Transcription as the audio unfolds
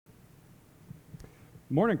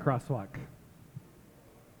Morning, Crosswalk.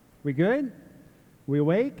 We good? We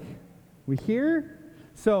awake? We here?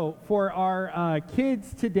 So for our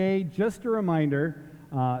kids today, just a reminder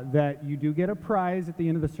that you do get a prize at the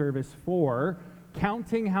end of the service for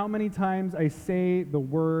counting how many times I say the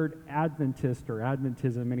word Adventist or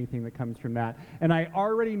Adventism, anything that comes from that. And I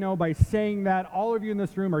already know by saying that, all of you in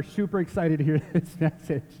this room are super excited to hear this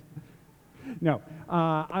message. No,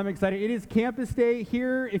 I'm excited. It is Campus Day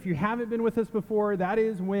here. If you haven't been with us before, that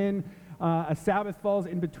is when a Sabbath falls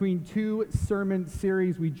in between two sermon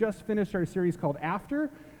series. We just finished our series called After,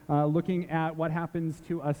 looking at what happens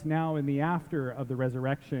to us now in the after of the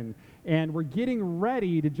resurrection. And we're getting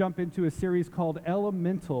ready to jump into a series called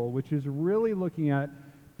Elemental, which is really looking at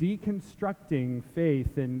deconstructing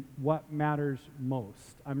faith and what matters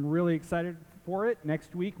most. I'm really excited for it.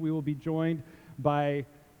 Next week, we will be joined by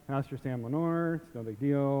Pastor Sam Lenore. It's no big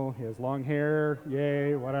deal. He has long hair.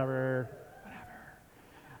 Yay, whatever.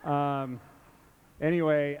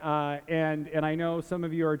 Anyway, and I know some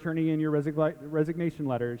of you are turning in your resignation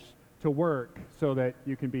letters to work so that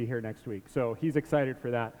you can be here next week. So he's excited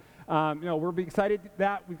for that. We're excited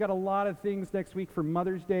that we've got a lot of things next week for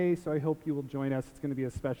Mother's Day, so I hope you will join us. It's going to be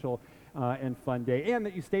a special and fun day, and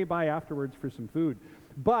that you stay by afterwards for some food.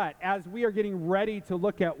 But as we are getting ready to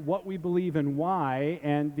look at what we believe and why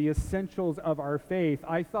and the essentials of our faith,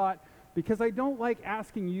 I thought, because I don't like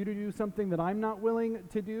asking you to do something that I'm not willing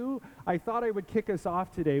to do, I thought I would kick us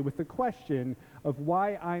off today with the question of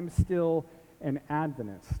why I'm still an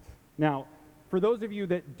Adventist. Now, for those of you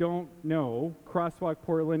that don't know, Crosswalk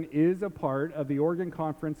Portland is a part of the Oregon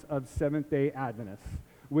Conference of Seventh-day Adventists,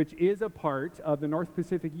 which is a part of the North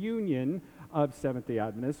Pacific Union of Seventh-day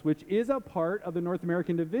Adventists, which is a part of the North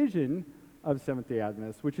American Division of Seventh-day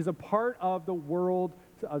Adventists, which is a part of the World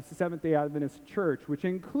of Seventh-day Adventist Church, which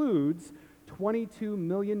includes 22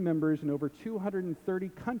 million members in over 230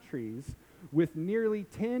 countries with nearly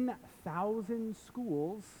 10,000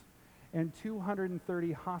 schools and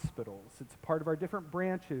 230 hospitals. It's part of our different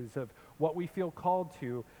branches of what we feel called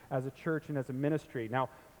to as a church and as a ministry. Now,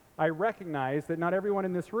 I recognize that not everyone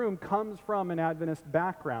in this room comes from an Adventist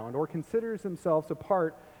background or considers themselves a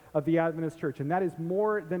part of the Adventist church, and that is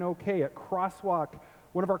more than okay. At Crosswalk,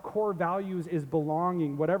 one of our core values is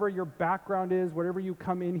belonging. Whatever your background is, whatever you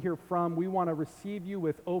come in here from, we want to receive you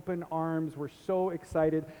with open arms. We're so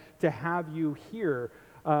excited to have you here.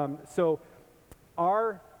 So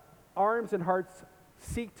our arms and hearts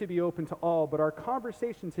seek to be open to all, but our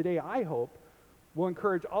conversation today, I hope, will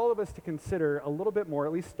encourage all of us to consider a little bit more,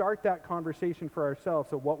 at least start that conversation for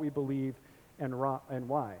ourselves of what we believe and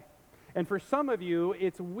why. And for some of you,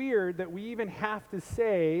 it's weird that we even have to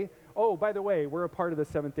say, oh, by the way, we're a part of the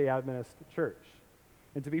Seventh-day Adventist Church.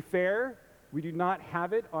 And to be fair, we do not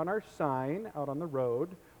have it on our sign out on the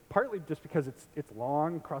road, partly just because it's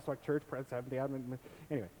long, Crosswalk Church, Seventh-day Adventist.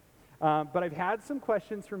 Anyway, but I've had some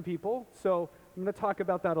questions from people, so I'm going to talk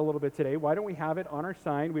about that a little bit today. Why don't we have it on our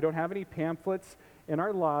sign? We don't have any pamphlets in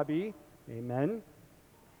our lobby. Amen.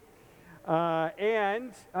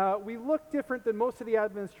 And we look different than most of the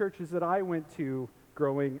Adventist churches that I went to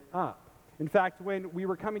growing up. In fact, when we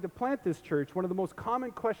were coming to plant this church, one of the most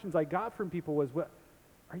common questions I got from people was, "What,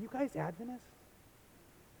 are you guys Adventists?"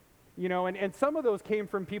 You know, and some of those came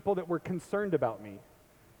from people that were concerned about me.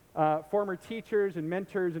 Former teachers and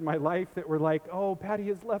mentors in my life that were like, "Oh, Patty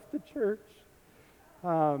has left the church."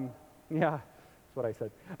 Yeah, that's what I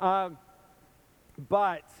said.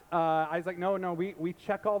 But I was like, no, we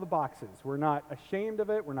check all the boxes. We're not ashamed of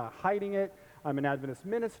it. We're not hiding it. I'm an Adventist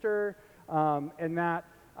minister, and that.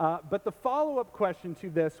 But the follow-up question to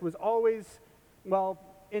this was always, well,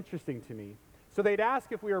 interesting to me. So they'd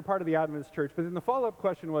ask if we were a part of the Adventist church, but then the follow-up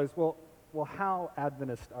question was, well, how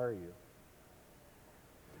Adventist are you?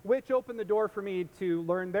 Which opened the door for me to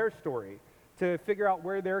learn their story, to figure out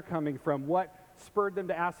where they're coming from, what spurred them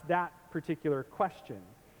to ask that particular question.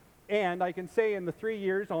 And I can say in the 3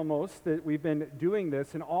 years almost that we've been doing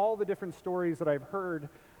this, and all the different stories that I've heard,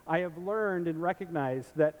 I have learned and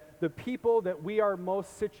recognized that the people that we are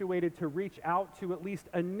most situated to reach out to, at least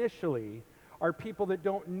initially, are people that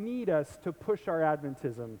don't need us to push our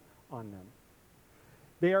Adventism on them.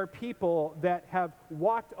 They are people that have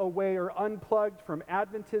walked away or unplugged from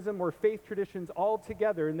Adventism or faith traditions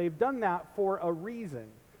altogether, and they've done that for a reason.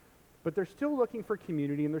 But they're still looking for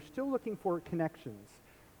community, and they're still looking for connections.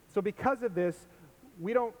 So because of this,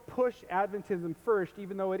 we don't push Adventism first,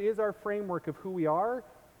 even though it is our framework of who we are.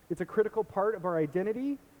 It's a critical part of our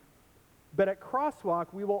identity. But at Crosswalk,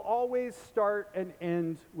 we will always start and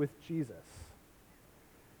end with Jesus.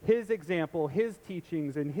 His example, his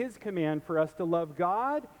teachings, and his command for us to love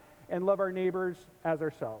God and love our neighbors as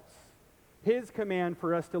ourselves. His command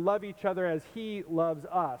for us to love each other as He loves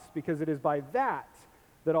us, because it is by that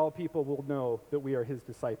that all people will know that we are His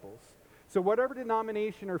disciples. So whatever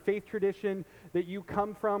denomination or faith tradition that you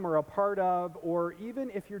come from or a part of, or even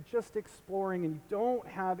if you're just exploring and you don't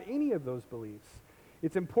have any of those beliefs,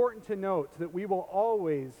 it's important to note that we will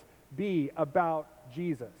always be about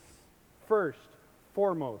Jesus. First,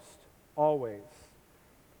 foremost, always.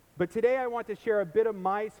 But today I want to share a bit of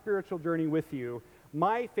my spiritual journey with you,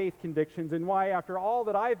 my faith convictions, and why after all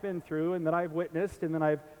that I've been through and that I've witnessed and that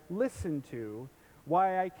I've listened to,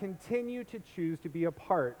 why I continue to choose to be a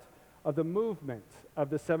part of the movement of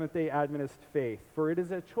the Seventh-day Adventist faith. For it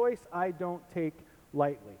is a choice I don't take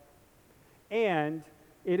lightly. And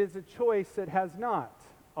it is a choice that has not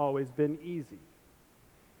always been easy.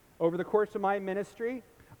 Over the course of my ministry,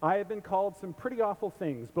 I have been called some pretty awful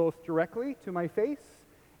things, both directly to my face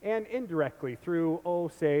and indirectly through,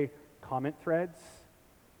 say, comment threads,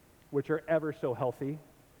 which are ever so healthy,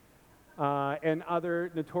 and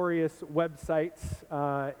other notorious websites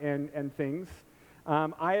and things.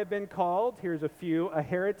 I have been called, here's a few, a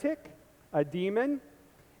heretic, a demon,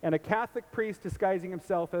 and a Catholic priest disguising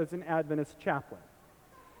himself as an Adventist chaplain.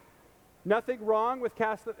 Nothing wrong with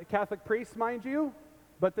Catholic priests, mind you,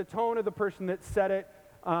 but the tone of the person that said it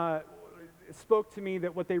spoke to me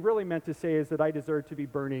that what they really meant to say is that I deserve to be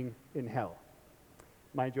burning in hell.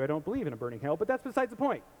 Mind you, I don't believe in a burning hell, but that's besides the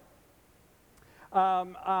point.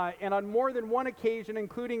 And on more than one occasion,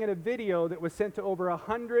 including in a video that was sent to over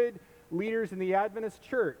 100 leaders in the Adventist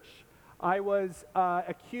church, I was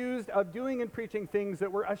accused of doing and preaching things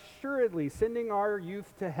that were assuredly sending our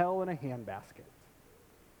youth to hell in a handbasket.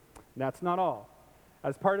 And that's not all.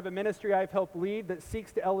 As part of a ministry I've helped lead that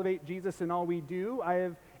seeks to elevate Jesus in all we do, I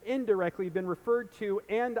have indirectly been referred to,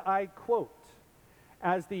 and I quote,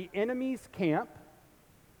 as the enemy's camp,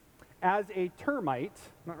 as a termite.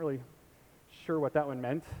 Not really sure what that one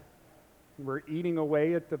meant. We're eating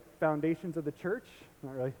away at the foundations of the church.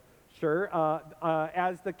 Not really sure.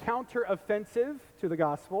 As the counter-offensive to the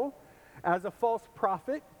gospel, as a false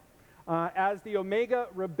prophet, as the Omega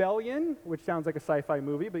Rebellion, which sounds like a sci-fi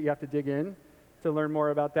movie, but you have to dig in to learn more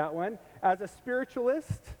about that one, as a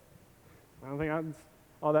spiritualist, I don't think I'm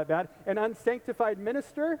all that bad, an unsanctified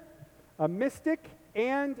minister, a mystic,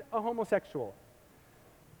 and a homosexual.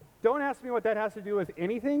 Don't ask me what that has to do with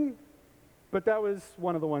anything, but that was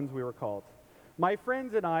one of the ones we were called. My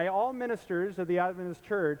friends and I, all ministers of the Adventist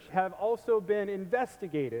Church, have also been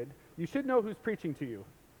investigated. You should know who's preaching to you.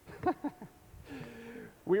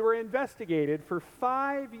 We were investigated for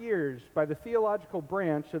 5 years by the theological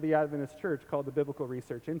branch of the Adventist Church called the Biblical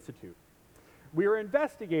Research Institute. We were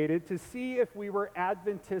investigated to see if we were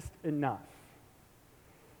Adventist enough.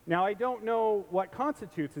 Now, I don't know what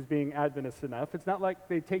constitutes as being Adventist enough. It's not like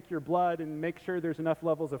they take your blood and make sure there's enough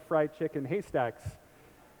levels of fried chicken haystacks.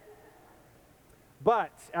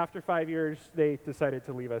 But after 5 years, they decided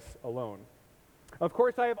to leave us alone. Of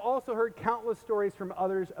course, I have also heard countless stories from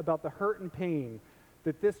others about the hurt and pain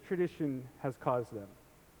that this tradition has caused them.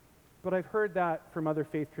 But I've heard that from other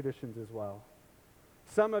faith traditions as well.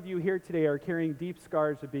 Some of you here today are carrying deep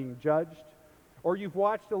scars of being judged, or you've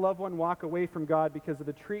watched a loved one walk away from God because of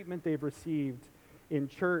the treatment they've received in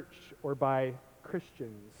church or by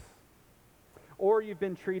Christians. Or you've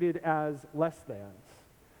been treated as less thans.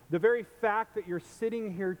 The very fact that you're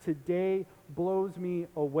sitting here today blows me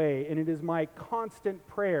away, and it is my constant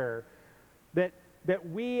prayer that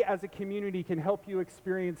we as a community can help you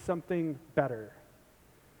experience something better,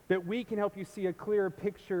 that we can help you see a clearer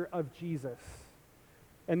picture of Jesus,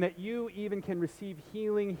 and that you even can receive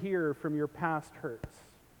healing here from your past hurts.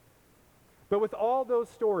 But with all those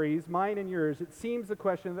stories, mine and yours, it seems the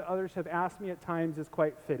question that others have asked me at times is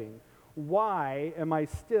quite fitting. Why am I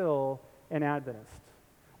still an Adventist?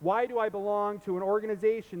 Why do I belong to an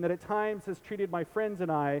organization that at times has treated my friends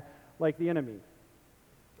and I like the enemy?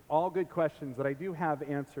 All good questions that I do have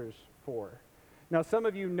answers for. Now, some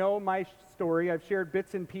of you know my story. I've shared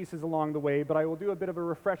bits and pieces along the way, but I will do a bit of a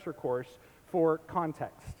refresher course for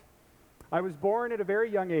context. I was born at a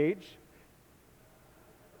very young age.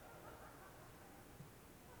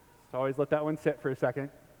 So always let that one sit for a second.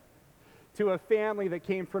 To a family that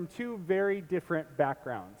came from two very different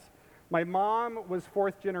backgrounds. My mom was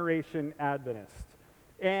fourth-generation Adventist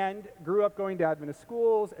and grew up going to Adventist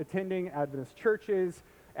schools, attending Adventist churches.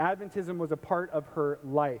 Adventism was a part of her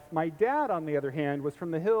life. My dad, on the other hand, was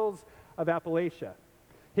from the hills of Appalachia.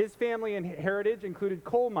 His family and heritage included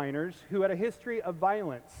coal miners who had a history of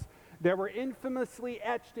violence that were infamously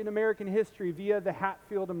etched in American history via the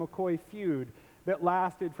Hatfield and McCoy feud that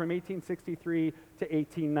lasted from 1863 to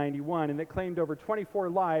 1891 and that claimed over 24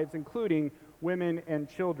 lives, including women and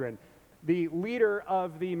children. The leader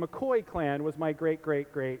of the McCoy clan was my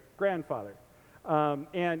great-great-great-grandfather.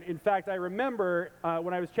 And in fact, I remember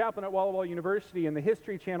when I was chaplain at Walla Walla University and the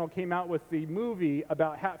History Channel came out with the movie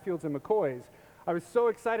about Hatfields and McCoys, I was so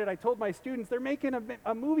excited. I told my students, they're making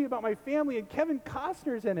a movie about my family and Kevin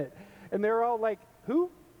Costner's in it. And they're all like, who?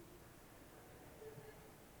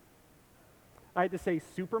 I had to say,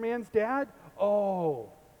 Superman's dad? Oh,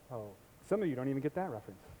 some of you don't even get that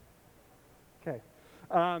reference. Okay.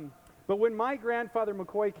 But when my grandfather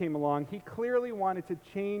McCoy came along, he clearly wanted to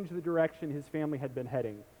change the direction his family had been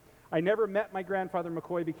heading. I never met my grandfather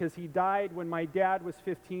McCoy because he died when my dad was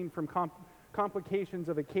 15 from complications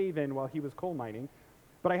of a cave-in while he was coal mining.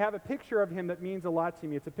 But I have a picture of him that means a lot to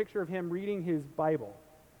me. It's a picture of him reading his Bible.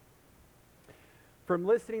 From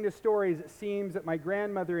listening to stories, it seems that my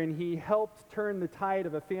grandmother and he helped turn the tide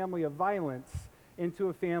of a family of violence into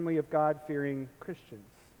a family of God-fearing Christians.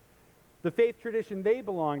 The faith tradition they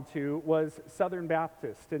belonged to was Southern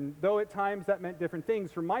Baptist, and though at times that meant different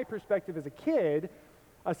things, from my perspective as a kid,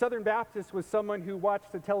 a Southern Baptist was someone who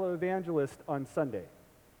watched the televangelist on Sunday.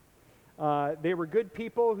 They were good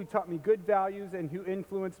people who taught me good values and who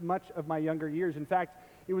influenced much of my younger years. In fact,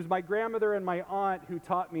 it was my grandmother and my aunt who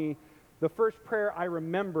taught me the first prayer I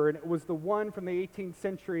remember, and it was the one from the 18th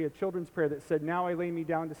century, a children's prayer that said, "Now I lay me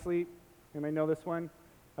down to sleep." And I know this one.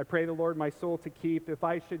 I pray the Lord my soul to keep. If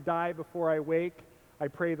I should die before I wake, I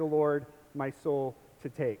pray the Lord my soul to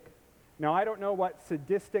take. Now, I don't know what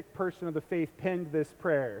sadistic person of the faith penned this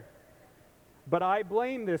prayer, but I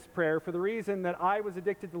blame this prayer for the reason that I was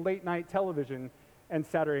addicted to late-night television and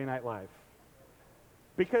Saturday Night Live.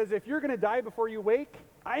 Because if you're going to die before you wake,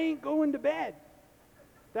 I ain't going to bed.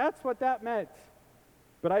 That's what that meant.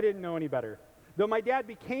 But I didn't know any better. Though my dad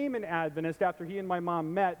became an Adventist after he and my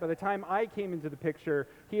mom met, by the time I came into the picture,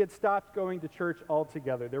 he had stopped going to church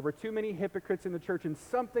altogether. There were too many hypocrites in the church, and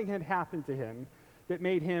something had happened to him that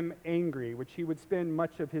made him angry, which he would spend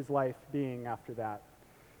much of his life being after that.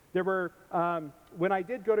 There were, when I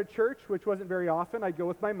did go to church, which wasn't very often, I'd go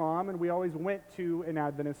with my mom, and we always went to an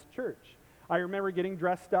Adventist church. I remember getting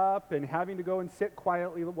dressed up and having to go and sit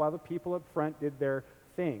quietly while the people up front did their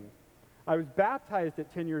thing. I was baptized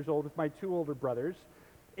at 10 years old with my two older brothers,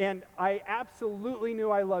 and I absolutely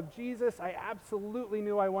knew I loved Jesus. I absolutely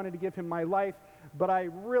knew I wanted to give him my life, but I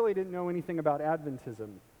really didn't know anything about Adventism,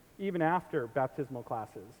 even after baptismal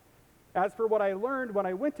classes. As for what I learned when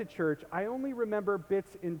I went to church, I only remember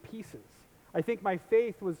bits and pieces. I think my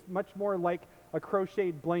faith was much more like a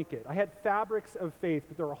crocheted blanket. I had fabrics of faith,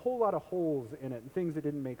 but there were a whole lot of holes in it and things that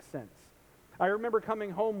didn't make sense. I remember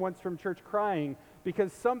coming home once from church crying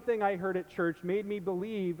because something I heard at church made me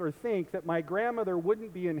believe or think that my grandmother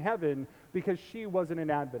wouldn't be in heaven because she wasn't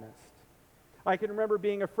an Adventist. I can remember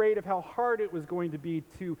being afraid of how hard it was going to be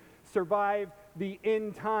to survive the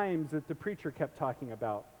end times that the preacher kept talking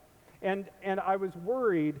about. And I was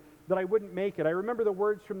worried that I wouldn't make it. I remember the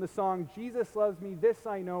words from the song, "Jesus loves me, this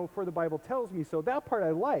I know, for the Bible tells me so." That part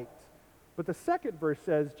I liked. But the second verse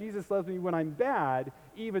says, "Jesus loves me when I'm bad,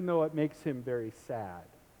 even though it makes him very sad."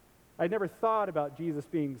 I'd never thought about Jesus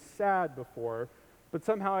being sad before, but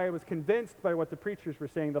somehow I was convinced by what the preachers were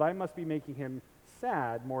saying that I must be making him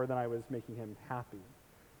sad more than I was making him happy.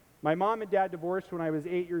 My mom and dad divorced when I was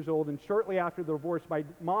 8 years old, and shortly after the divorce, my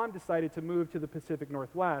mom decided to move to the Pacific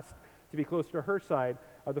Northwest to be closer to her side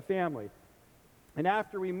of the family. And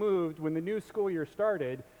after we moved, when the new school year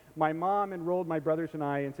started, my mom enrolled my brothers and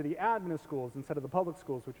I into the Adventist schools instead of the public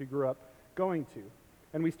schools, which we grew up going to.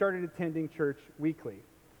 And we started attending church weekly.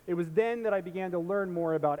 It was then that I began to learn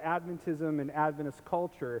more about Adventism and Adventist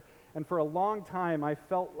culture, and for a long time I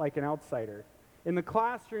felt like an outsider. In the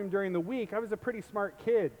classroom during the week, I was a pretty smart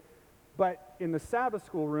kid, but in the Sabbath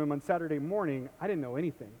school room on Saturday morning, I didn't know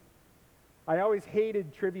anything. I always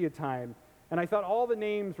hated trivia time, and I thought all the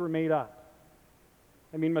names were made up.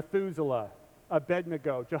 I mean, Methuselah,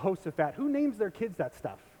 Abednego, Jehoshaphat. Who names their kids that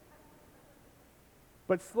stuff?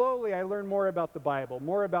 But slowly I learned more about the Bible,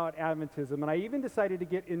 more about Adventism, and I even decided to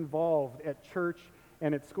get involved at church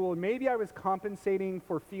and at school. And maybe I was compensating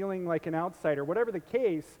for feeling like an outsider. Whatever the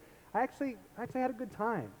case, I actually had a good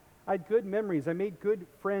time. I had good memories. I made good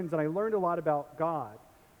friends, and I learned a lot about God.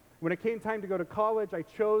 When it came time to go to college, I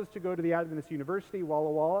chose to go to the Adventist University,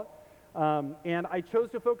 Walla Walla, and I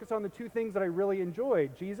chose to focus on the two things that I really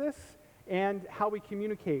enjoyed, Jesus and how we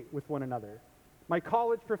communicate with one another. My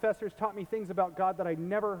college professors taught me things about God that I'd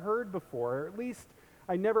never heard before, or at least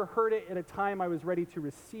I never heard it at a time I was ready to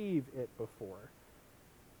receive it before.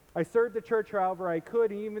 I served the church however I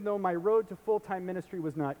could, and even though my road to full-time ministry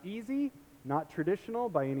was not easy, not traditional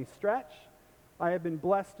by any stretch, I have been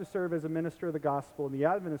blessed to serve as a minister of the gospel in the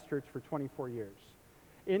Adventist church for 24 years.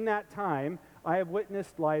 In that time, I have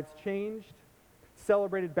witnessed lives changed,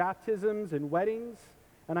 celebrated baptisms and weddings,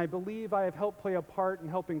 and I believe I have helped play a part in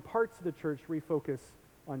helping parts of the church refocus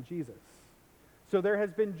on Jesus. So there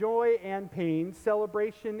has been joy and pain,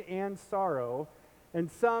 celebration and sorrow,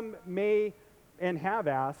 and some may and have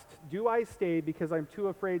asked, do I stay because I'm too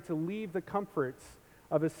afraid to leave the comforts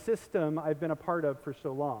of a system I've been a part of for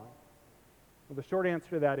so long? Well, the short answer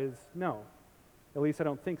to that is no. At least I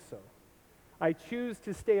don't think so. I choose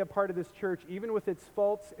to stay a part of this church even with its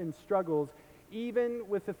faults and struggles, even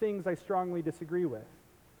with the things I strongly disagree with.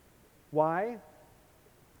 Why?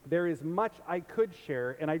 There is much I could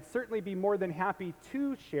share, and I'd certainly be more than happy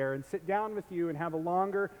to share and sit down with you and have a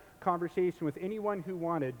longer conversation with anyone who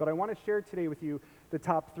wanted, but I want to share today with you the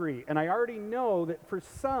top 3. And I already know that for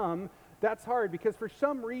some, that's hard, because for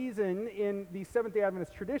some reason in the Seventh-day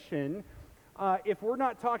Adventist tradition, if we're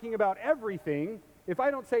not talking about everything, if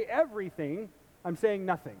I don't say everything, I'm saying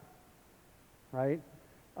nothing, right?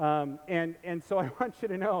 And so I want you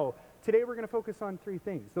to know, today we're going to focus on 3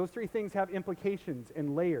 things. Those 3 things have implications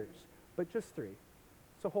and layers, but just 3.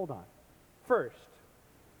 So hold on. First,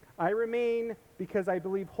 I remain because I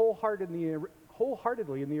believe wholeheartedly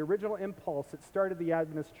in the original impulse that started the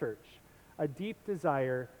Adventist church, a deep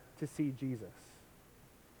desire to see Jesus.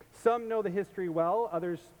 Some know the history well,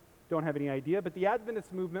 others don't have any idea, but the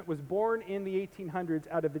Adventist movement was born in the 1800s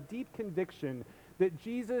out of a deep conviction that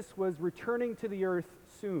Jesus was returning to the earth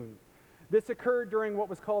soon. This occurred during what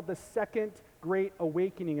was called the Second Great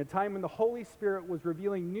Awakening, a time when the Holy Spirit was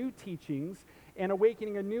revealing new teachings and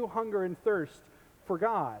awakening a new hunger and thirst for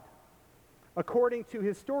God. According to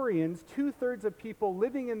historians, 2/3 of people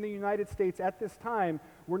living in the United States at this time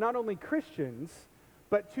were not only Christians,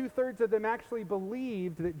 but 2/3 of them actually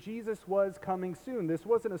believed that Jesus was coming soon. This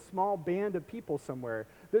wasn't a small band of people somewhere.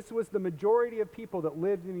 This was the majority of people that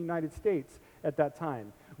lived in the United States at that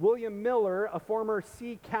time. William Miller, a former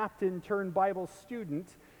sea captain turned Bible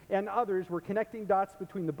student, and others were connecting dots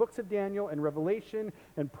between the books of Daniel and Revelation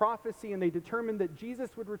and prophecy, and they determined that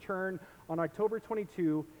Jesus would return on October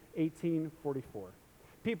 22, 1844.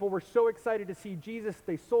 People were so excited to see Jesus,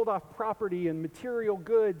 they sold off property and material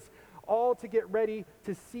goods, all to get ready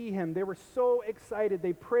to see him. They were so excited.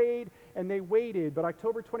 They prayed and they waited, but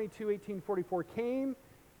October 22, 1844 came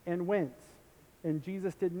and went, and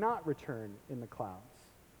Jesus did not return in the clouds.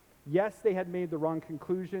 Yes, they had made the wrong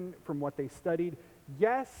conclusion from what they studied.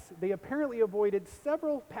 Yes, they apparently avoided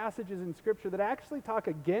several passages in Scripture that actually talk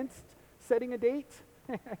against setting a date.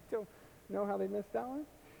 I don't know how they missed that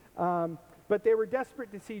one. But they were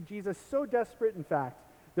desperate to see Jesus, so desperate, in fact,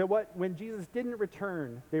 that when Jesus didn't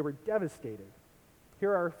return, they were devastated.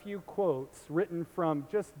 Here are a few quotes written from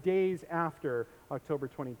just days after October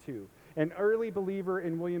 22. An early believer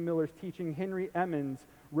in William Miller's teaching, Henry Emmons,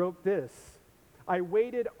 wrote this: I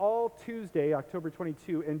waited all Tuesday, October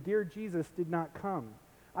 22, and dear Jesus did not come.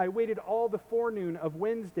 I waited all the forenoon of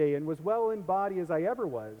Wednesday and was well in body as I ever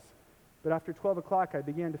was. But after 12 o'clock, I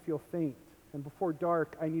began to feel faint, and before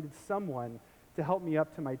dark, I needed someone to help me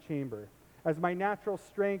up to my chamber. As my natural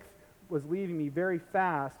strength was leaving me very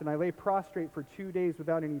fast, and I lay prostrate for 2 days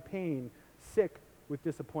without any pain, sick with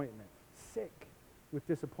disappointment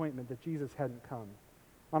that Jesus hadn't come.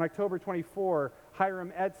 On October 24,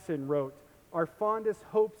 Hiram Edson wrote, our fondest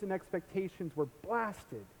hopes and expectations were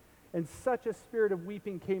blasted, and such a spirit of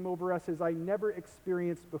weeping came over us as I never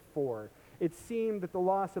experienced before. It seemed that the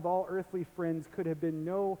loss of all earthly friends could have been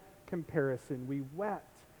no comparison. We wept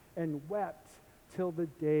and wept till the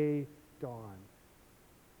day dawned.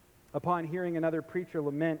 Upon hearing another preacher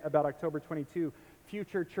lament about October 22,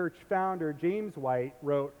 future church founder James White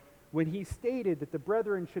wrote, when he stated that the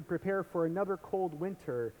brethren should prepare for another cold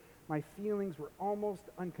winter, my feelings were almost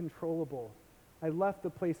uncontrollable. I left the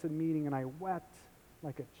place of meeting and I wept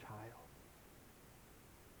like a child.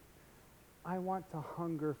 I want to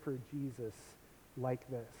hunger for Jesus like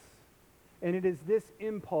this. And it is this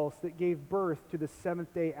impulse that gave birth to the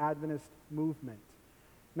Seventh-day Adventist movement.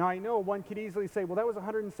 Now, I know one could easily say, well, that was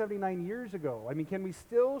 179 years ago. I mean,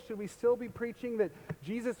 should we still be preaching that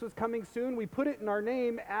Jesus was coming soon? We put it in our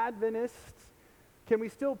name, Adventists. Can we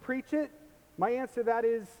still preach it? My answer to that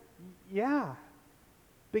is, yeah.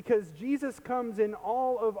 Because Jesus comes in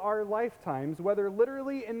all of our lifetimes, whether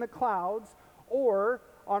literally in the clouds or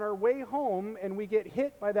on our way home and we get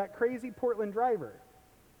hit by that crazy Portland driver.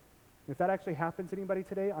 If that actually happens to anybody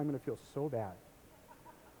today, I'm going to feel so bad.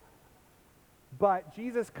 But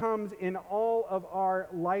Jesus comes in all of our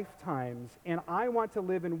lifetimes, and I want to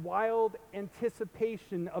live in wild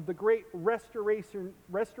anticipation of the great restoration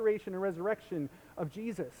and resurrection of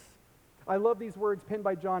Jesus. I love these words penned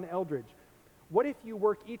by John Eldridge. What if you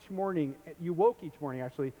woke each morning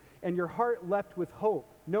actually, and your heart leapt with hope,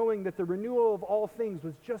 knowing that the renewal of all things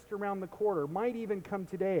was just around the corner, might even come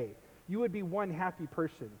today? You would be one happy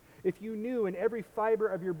person. If you knew in every fiber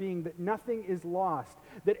of your being that nothing is lost,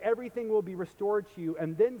 that everything will be restored to you,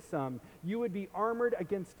 and then some, you would be armored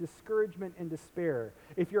against discouragement and despair.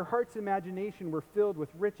 If your heart's imagination were filled with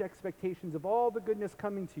rich expectations of all the goodness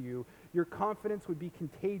coming to you, your confidence would be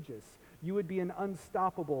contagious. You would be an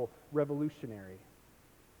unstoppable revolutionary.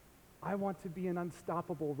 I want to be an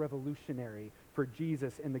unstoppable revolutionary for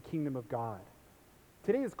Jesus and the kingdom of God.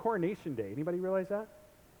 Today is Coronation Day. Anybody realize that?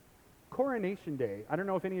 Coronation Day. I don't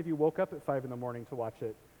know if any of you woke up at 5 in the morning to watch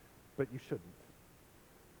it, but you shouldn't.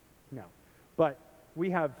 No. But we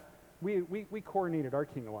coronated our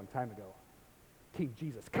king a long time ago. King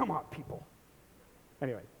Jesus. Come on, people.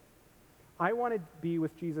 Anyway, I want to be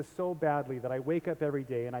with Jesus so badly that I wake up every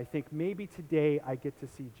day and I think maybe today I get to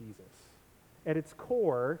see Jesus. At its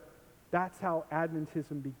core, that's how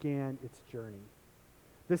Adventism began its journey.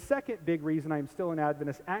 The second big reason I'm still an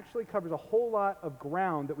Adventist actually covers a whole lot of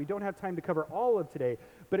ground that we don't have time to cover all of today,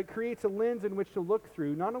 but it creates a lens in which to look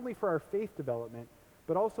through, not only for our faith development,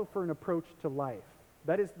 but also for an approach to life.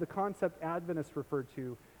 That is the concept Adventists refer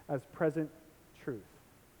to as present truth.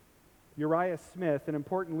 Uriah Smith, an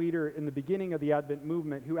important leader in the beginning of the Advent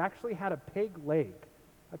movement, who actually had a peg leg.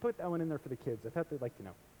 I put that one in there for the kids. I thought they'd like to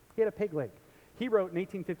know. He had a peg leg. He wrote in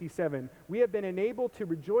 1857, "We have been enabled to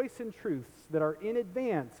rejoice in truths that are in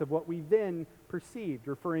advance of what we then perceived,"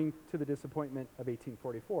 referring to the disappointment of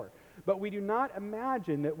 1844. "But we do not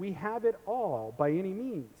imagine that we have it all by any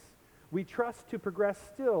means. We trust to progress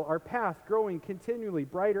still, our path growing continually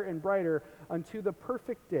brighter and brighter unto the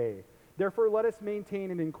perfect day. Therefore let us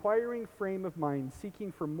maintain an inquiring frame of mind,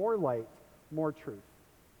 seeking for more light, more truth."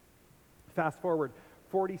 Fast forward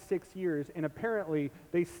 46 years, and apparently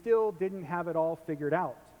they still didn't have it all figured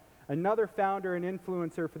out. Another founder and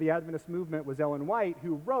influencer for the Adventist movement was Ellen White,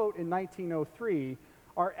 who wrote in 1903,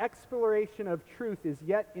 "Our exploration of truth is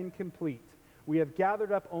yet incomplete. We have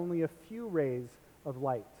gathered up only a few rays of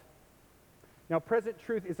light." Now, present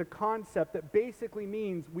truth is a concept that basically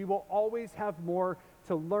means we will always have more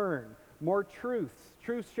to learn, more truths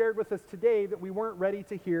shared with us today that we weren't ready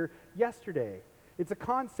to hear yesterday. It's a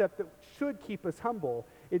concept that should keep us humble.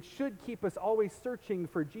 It should keep us always searching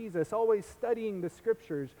for Jesus, always studying the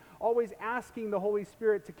Scriptures, always asking the Holy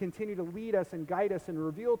Spirit to continue to lead us and guide us and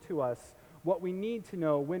reveal to us what we need to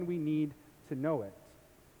know when we need to know it.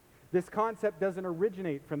 This concept doesn't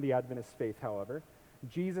originate from the Adventist faith, however.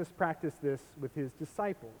 Jesus practiced this with his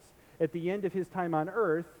disciples. At the end of his time on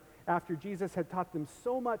earth, after Jesus had taught them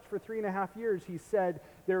so much for 3.5 years, he said,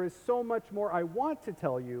 "There is so much more I want to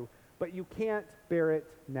tell you, but you can't bear it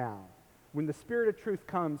now. When the Spirit of truth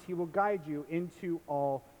comes, he will guide you into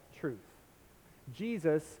all truth."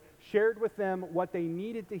 Jesus shared with them what they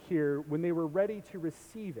needed to hear when they were ready to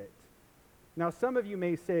receive it. Now, some of you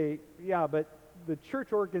may say, "Yeah, but the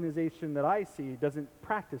church organization that I see doesn't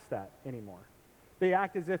practice that anymore. They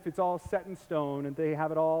act as if it's all set in stone and they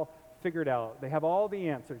have it all figured out. They have all the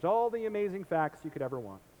answers, all the amazing facts you could ever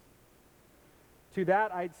want." To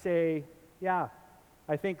that, I'd say, yeah,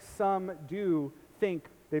 I think some do think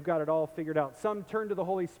they've got it all figured out. Some turn to the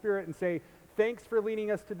Holy Spirit and say, "Thanks for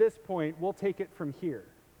leading us to this point. We'll take it from here."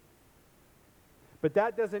 But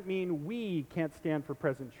that doesn't mean we can't stand for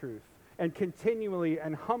present truth and continually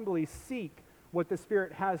and humbly seek what the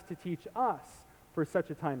Spirit has to teach us for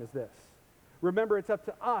such a time as this. Remember, it's up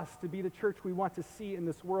to us to be the church we want to see in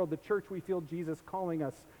this world, the church we feel Jesus calling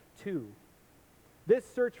us to. This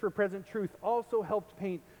search for present truth also helped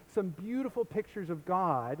paint some beautiful pictures of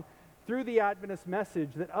God through the Adventist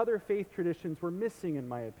message that other faith traditions were missing, in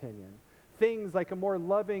my opinion. Things like a more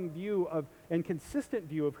loving view of and consistent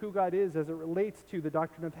view of who God is as it relates to the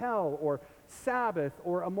doctrine of hell or Sabbath,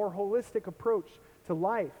 or a more holistic approach to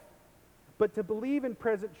life. But to believe in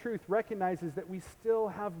present truth recognizes that we still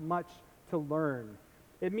have much to learn.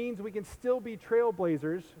 It means we can still be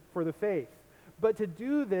trailblazers for the faith. But to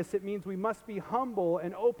do this, it means we must be humble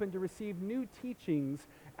and open to receive new teachings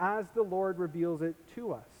as the Lord reveals it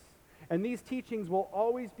to us. And these teachings will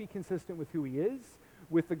always be consistent with who he is,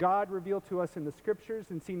 with the God revealed to us in the Scriptures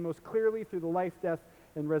and seen most clearly through the life, death,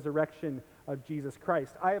 and resurrection of Jesus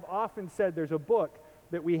Christ. I have often said there's a book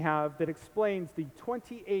that we have that explains the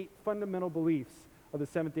 28 fundamental beliefs of the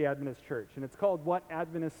Seventh-day Adventist Church, and it's called What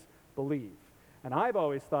Adventists Believe. And I've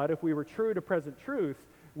always thought if we were true to present truth,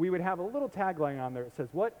 we would have a little tagline on there that says,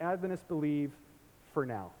 "What Adventists believe for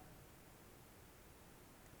now."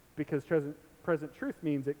 Because present truth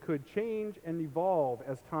means it could change and evolve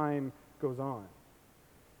as time goes on.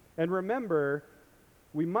 And remember,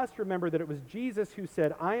 we must remember that it was Jesus who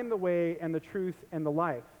said, I am the way and the truth and the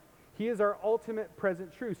life. He is our ultimate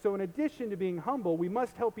present truth. So in addition to being humble, we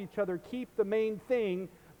must help each other keep the main thing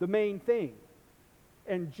the main thing.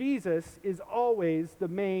 And Jesus is always the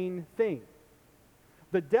main thing.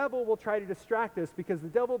 The devil will try to distract us because the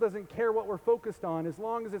devil doesn't care what we're focused on as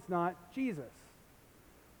long as it's not Jesus.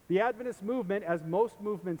 The Adventist movement, as most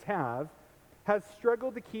movements have, has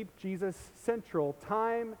struggled to keep Jesus central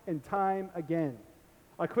time and time again.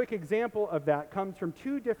 A quick example of that comes from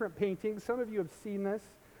two different paintings. Some of you have seen this.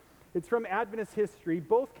 It's from Adventist history,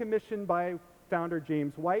 both commissioned by founder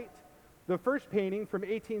James White. The first painting from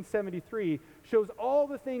 1873 shows all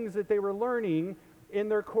the things that they were learning in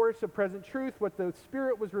their course of present truth, what the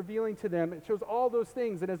Spirit was revealing to them. It shows all those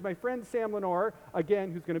things. And as my friend Sam Lenore,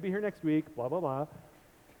 again, who's going to be here next week, blah, blah, blah,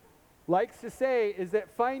 likes to say, is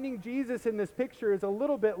that finding Jesus in this picture is a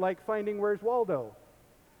little bit like finding Where's Waldo.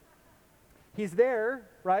 He's there,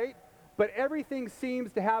 right? But everything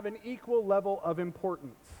seems to have an equal level of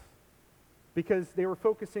importance because they were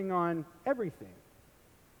focusing on everything.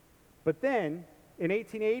 But then, in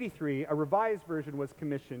 1883, a revised version was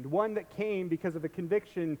commissioned, one that came because of the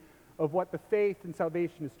conviction of what the faith and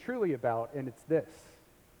salvation is truly about, and it's this.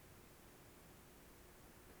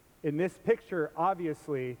 In this picture,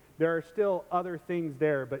 obviously, there are still other things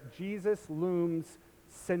there, but Jesus looms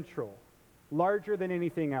central, larger than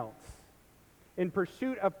anything else. In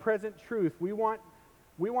pursuit of present truth, we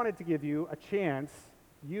wanted to give you a chance,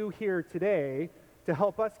 you here today, to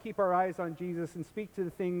help us keep our eyes on Jesus and speak to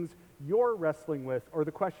the things you're wrestling with or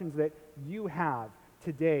the questions that you have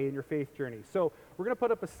today in your faith journey. So we're going to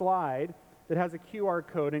put up a slide that has a QR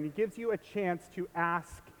code, and it gives you a chance to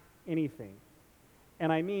ask anything.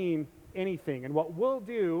 And I mean anything. And what we'll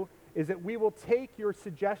do is that we will take your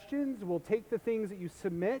suggestions, we'll take the things that you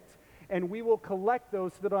submit, and we will collect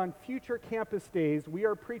those so that on future campus days, we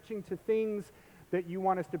are preaching to things that you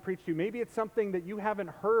want us to preach to. Maybe it's something that you haven't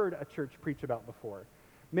heard a church preach about before.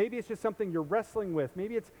 Maybe it's just something you're wrestling with.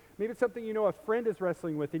 Maybe it's something you know a friend is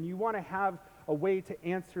wrestling with, and you want to have a way to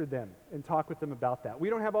answer them and talk with them about that. We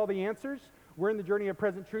don't have all the answers. We're in the journey of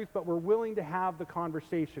present truth, but we're willing to have the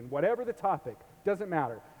conversation. Whatever the topic, doesn't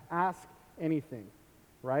matter. Ask anything,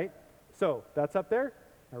 right? So that's up there.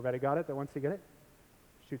 Everybody got it that wants to get it?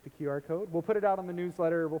 Shoot the QR code. We'll put it out on the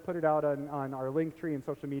newsletter. We'll put it out on our link tree and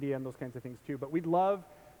social media and those kinds of things too. But we'd love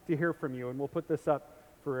to hear from you, and we'll put this up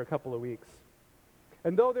for a couple of weeks.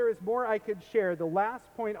 And though there is more I could share, the last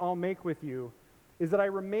point I'll make with you is that I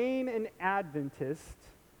remain an Adventist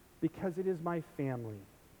because it is my family.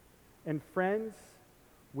 And friends,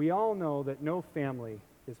 we all know that no family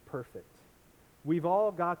is perfect. We've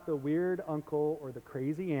all got the weird uncle or the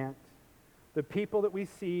crazy aunt, the people that we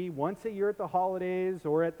see once a year at the holidays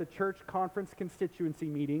or at the church conference constituency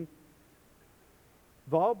meeting.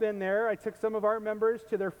 We've all been there. I took some of our members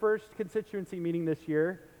to their first constituency meeting this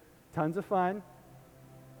year. Tons of fun.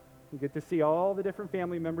 You get to see all the different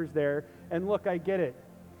family members there. And look, I get it.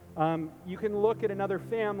 You can look at another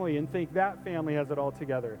family and think that family has it all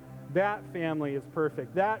together. That family is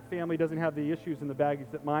perfect. That family doesn't have the issues and the baggage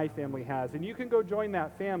that my family has. And you can go join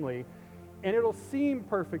that family, and it'll seem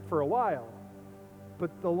perfect for a while.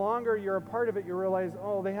 But the longer you're a part of it, you realize,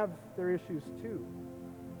 oh, they have their issues too.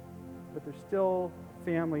 But they're still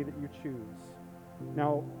family that you choose.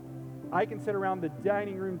 Now, I can sit around the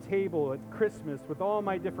dining room table at Christmas with all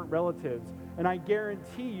my different relatives, and I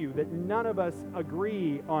guarantee you that none of us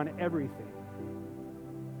agree on everything.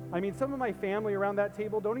 I mean, some of my family around that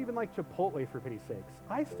table don't even like Chipotle, for pity's sakes.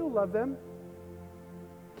 I still love them.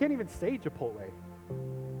 Can't even say Chipotle.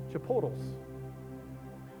 Chipotles.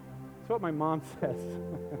 That's what my mom says.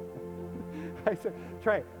 I said,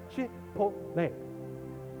 try it. Chipotle.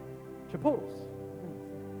 Chipotles.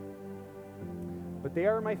 But they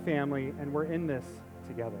are my family, and we're in this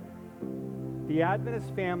together. The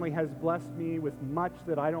Adventist family has blessed me with much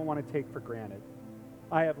that I don't want to take for granted.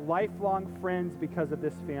 I have lifelong friends because of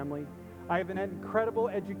this family. I have an incredible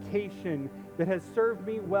education that has served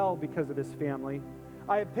me well because of this family.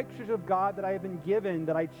 I have pictures of God that I have been given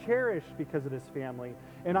that I cherish because of this family.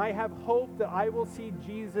 And I have hope that I will see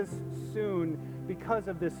Jesus soon because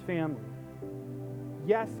of this family.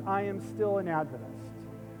 Yes, I am still an Adventist,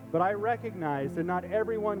 but I recognize that not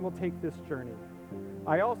everyone will take this journey.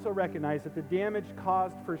 I also recognize that the damage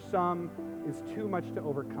caused for some is too much to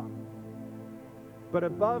overcome. But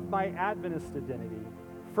above my Adventist identity,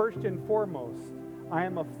 first and foremost, I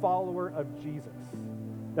am a follower of Jesus.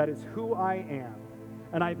 That is who I am.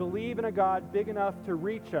 And I believe in a God big enough to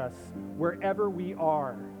reach us wherever we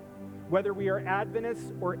are. Whether we are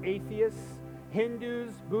Adventists or atheists,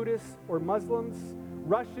 Hindus, Buddhists, or Muslims,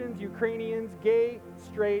 Russians, Ukrainians, gay,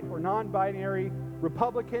 straight, or non-binary,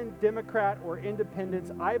 Republican, Democrat, or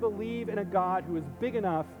independents, I believe in a God who is big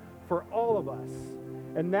enough for all of us.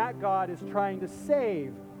 And that God is trying to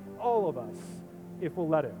save all of us if we'll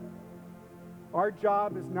let him. Our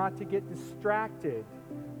job is not to get distracted,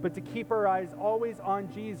 but to keep our eyes always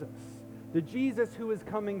on Jesus, the Jesus who is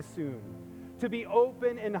coming soon. To be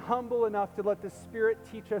open and humble enough to let the Spirit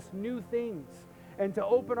teach us new things, and to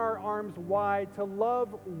open our arms wide to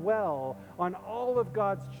love well on all of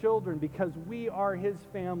God's children, because we are his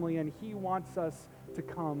family and he wants us to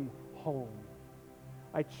come home.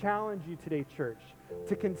 I challenge you today, church,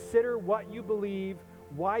 to consider what you believe,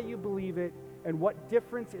 why you believe it, and what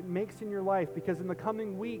difference it makes in your life, because in the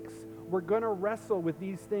coming weeks, we're going to wrestle with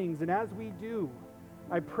these things. And as we do,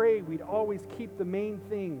 I pray we'd always keep the main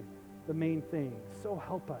thing the main thing. So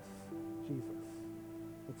help us, Jesus.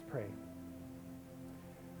 Let's pray.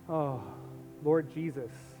 Oh, Lord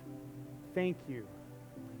Jesus, thank you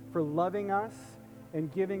for loving us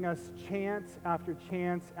and giving us chance after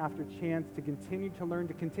chance after chance to continue to learn,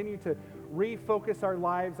 to continue to refocus our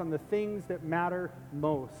lives on the things that matter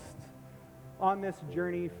most. On this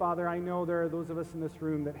journey, Father, I know there are those of us in this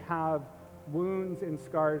room that have wounds and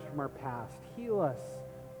scars from our past. Heal us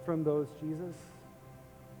from those, Jesus.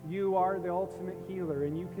 You are the ultimate healer,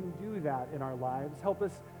 and you can do that in our lives. Help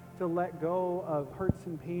us to let go of hurts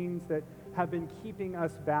and pains that have been keeping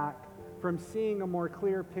us back from seeing a more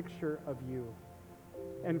clear picture of you.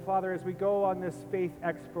 And Father, as we go on this faith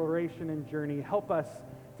exploration and journey, help us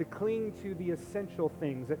to cling to the essential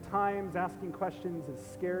things. At times, asking questions is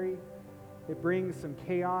scary. It brings some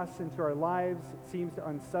chaos into our lives. It seems to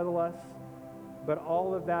unsettle us. But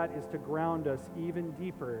all of that is to ground us even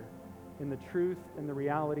deeper in the truth and the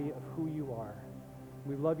reality of who you are.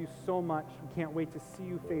 We love you so much. We can't wait to see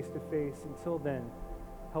you face to face. Until then,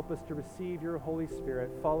 help us to receive your Holy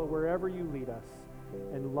Spirit, follow wherever you lead us,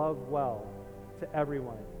 and love well to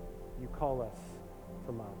everyone you call us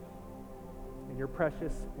to love. In your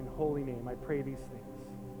precious and holy name, I pray these things.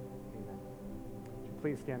 Amen. Would you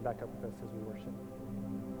please stand back up with us as we worship?